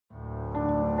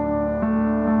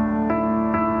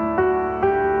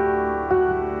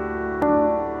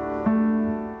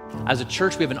As a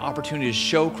church, we have an opportunity to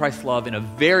show Christ's love in a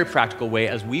very practical way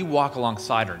as we walk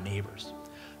alongside our neighbors.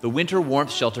 The Winter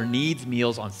Warmth Shelter needs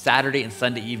meals on Saturday and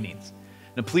Sunday evenings.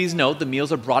 Now please note the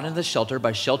meals are brought into the shelter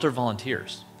by shelter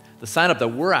volunteers. The sign-up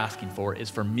that we're asking for is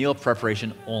for meal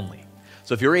preparation only.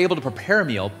 So if you're able to prepare a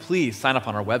meal, please sign up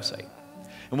on our website.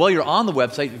 And while you're on the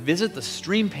website, visit the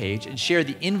stream page and share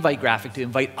the invite graphic to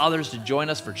invite others to join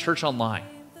us for church online.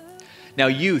 Now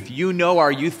youth, you know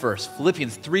our youth verse,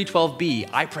 Philippians 3:12b,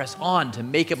 I press on to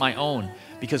make it my own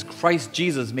because Christ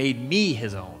Jesus made me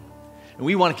his own. And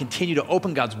we want to continue to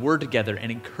open God's word together and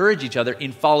encourage each other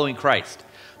in following Christ.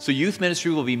 So youth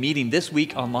ministry will be meeting this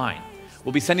week online.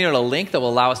 We'll be sending out a link that will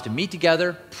allow us to meet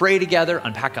together, pray together,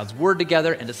 unpack God's word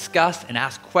together, and discuss and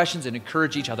ask questions and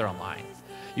encourage each other online.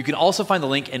 You can also find the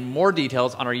link and more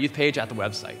details on our youth page at the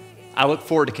website. I look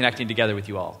forward to connecting together with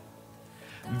you all.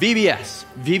 VBS.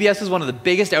 VBS is one of the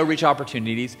biggest outreach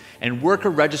opportunities, and worker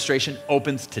registration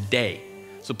opens today.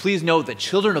 So please note that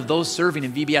children of those serving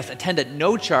in VBS attend at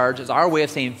no charge as our way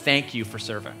of saying thank you for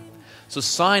serving. So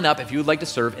sign up if you would like to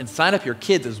serve, and sign up your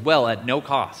kids as well at no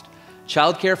cost.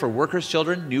 Childcare for workers'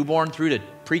 children, newborn through to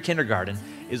pre-kindergarten,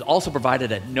 is also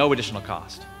provided at no additional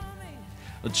cost.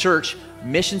 The church,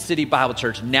 Mission City Bible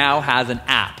Church, now has an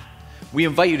app. We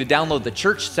invite you to download the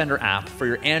Church Center app for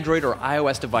your Android or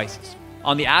iOS devices.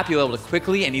 On the app, you'll be able to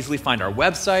quickly and easily find our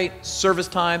website, service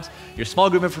times, your small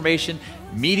group information,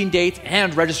 meeting dates,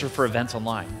 and register for events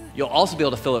online. You'll also be able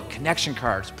to fill out connection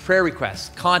cards, prayer requests,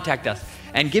 contact us,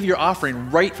 and give your offering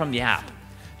right from the app.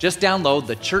 Just download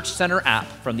the Church Center app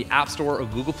from the App Store or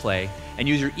Google Play and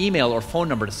use your email or phone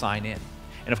number to sign in.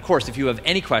 And of course, if you have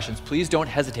any questions, please don't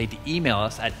hesitate to email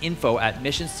us at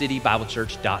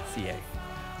info@missioncitybiblechurch.ca.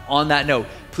 On that note,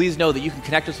 please know that you can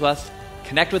connect with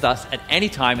us at any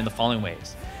time in the following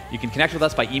ways. You can connect with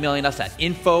us by emailing us at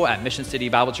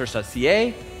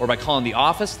info@missioncitybiblechurch.ca or by calling the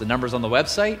office, the numbers on the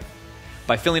website,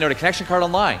 by filling out a connection card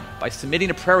online, by submitting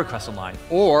a prayer request online,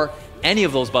 or any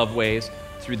of those above ways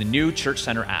through the new Church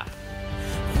Center app.